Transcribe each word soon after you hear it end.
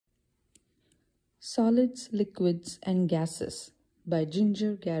Solids, Liquids and Gases by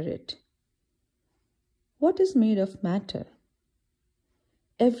Ginger Garrett. What is made of matter?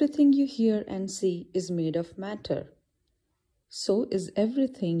 Everything you hear and see is made of matter. So is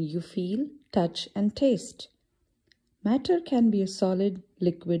everything you feel, touch and taste. Matter can be a solid,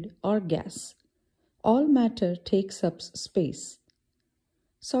 liquid or gas. All matter takes up space.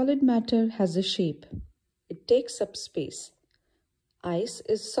 Solid matter has a shape. It takes up space. Ice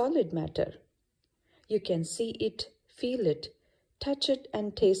is solid matter. You can see it, feel it, touch it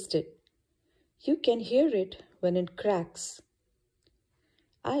and taste it. You can hear it when it cracks.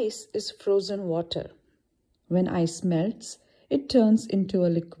 Ice is frozen water. When ice melts, it turns into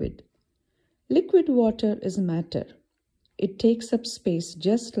a liquid. Liquid water is matter. It takes up space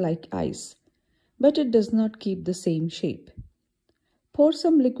just like ice, but it does not keep the same shape. Pour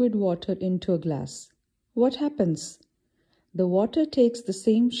some liquid water into a glass. What happens? The water takes the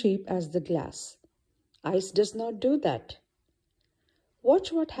same shape as the glass. Ice does not do that.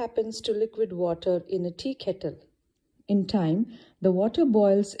 Watch what happens to liquid water in a tea kettle. In time, the water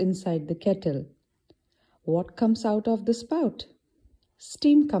boils inside the kettle. What comes out of the spout?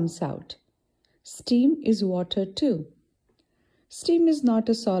 Steam comes out. Steam is water too. Steam is not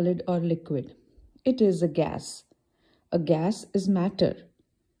a solid or liquid. It is a gas. A gas is matter.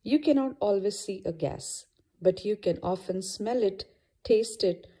 You cannot always see a gas, but you can often smell it, taste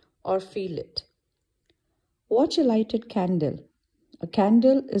it, or feel it. Watch a lighted candle. A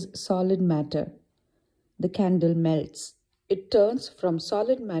candle is solid matter. The candle melts. It turns from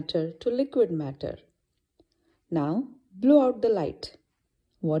solid matter to liquid matter. Now, blow out the light.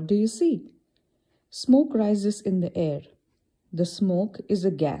 What do you see? Smoke rises in the air. The smoke is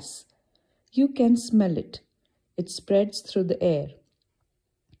a gas. You can smell it. It spreads through the air.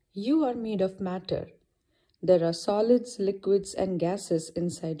 You are made of matter. There are solids, liquids, and gases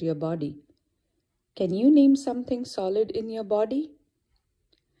inside your body. Can you name something solid in your body?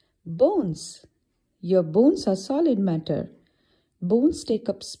 Bones. Your bones are solid matter. Bones take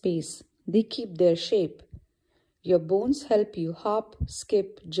up space. They keep their shape. Your bones help you hop,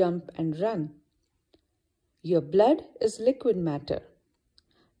 skip, jump, and run. Your blood is liquid matter.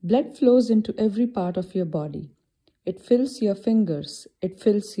 Blood flows into every part of your body. It fills your fingers. It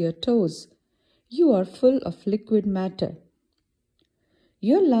fills your toes. You are full of liquid matter.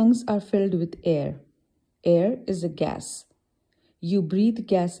 Your lungs are filled with air. Air is a gas. You breathe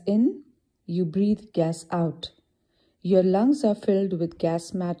gas in. You breathe gas out. Your lungs are filled with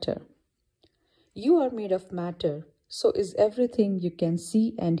gas matter. You are made of matter. So is everything you can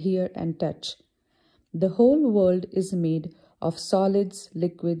see and hear and touch. The whole world is made of solids,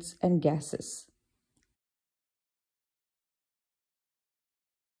 liquids, and gases.